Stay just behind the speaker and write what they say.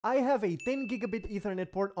I have a 10 gigabit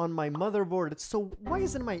Ethernet port on my motherboard, so why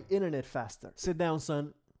isn't my internet faster? Sit down,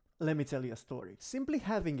 son. Let me tell you a story. Simply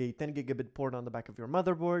having a 10 gigabit port on the back of your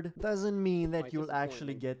motherboard doesn't mean that you'll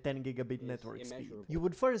actually get 10 gigabit network speed. You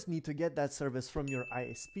would first need to get that service from your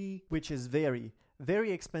ISP, which is very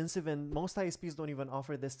expensive, and most ISPs don't even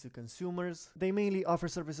offer this to consumers. They mainly offer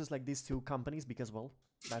services like this to companies because, well,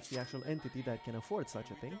 that's the actual entity that can afford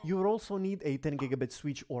such a thing. You would also need a 10 gigabit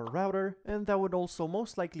switch or router, and that would also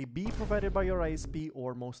most likely be provided by your ISP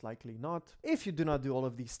or most likely not. If you do not do all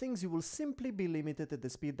of these things, you will simply be limited to the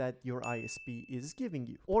speed that your ISP is giving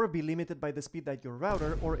you, or be limited by the speed that your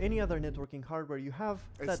router or any other networking hardware you have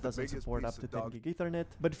that doesn't support up to 10 gig Ethernet.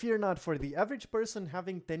 But fear not, for the average person,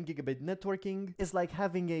 having 10 gigabit networking is like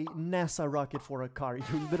having a NASA rocket for a car.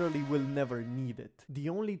 You literally will never need it. The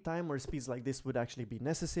only time where speeds like this would actually be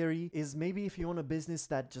necessary is maybe if you own a business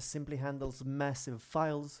that just simply handles massive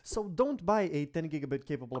files. So don't buy a 10 gigabit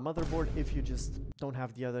capable motherboard if you just don't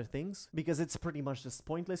have the other things, because it's pretty much just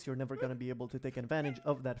pointless. You're never gonna be able to take advantage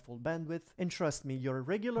of that full bandwidth. And trust me, your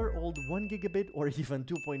regular old 1 gigabit or even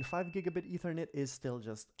 2.5 gigabit Ethernet is still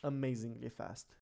just amazingly fast.